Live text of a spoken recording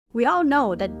We all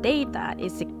know that data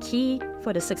is the key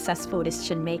for the successful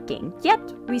decision making. Yet,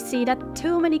 we see that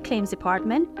too many claims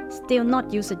departments still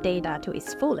not use the data to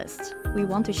its fullest. We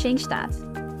want to change that.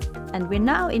 And we're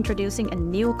now introducing a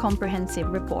new comprehensive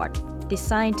report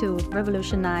designed to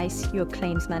revolutionize your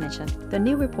claims management. The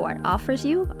new report offers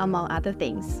you, among other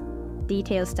things,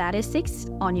 detailed statistics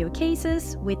on your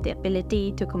cases with the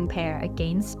ability to compare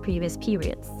against previous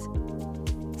periods,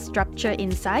 structured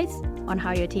insights on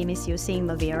how your team is using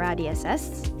Mavera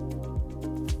DSS,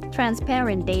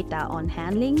 transparent data on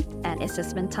handling and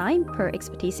assessment time per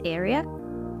expertise area,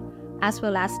 as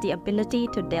well as the ability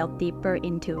to delve deeper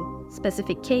into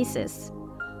specific cases,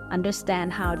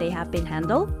 understand how they have been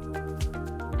handled,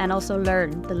 and also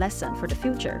learn the lesson for the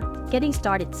future. Getting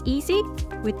started is easy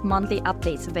with monthly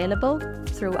updates available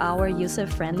through our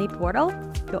user-friendly portal.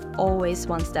 You're always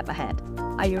one step ahead.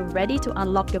 Are you ready to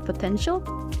unlock your potential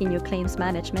in your claims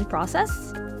management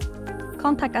process?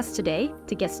 Contact us today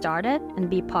to get started and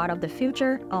be part of the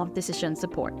future of decision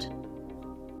support.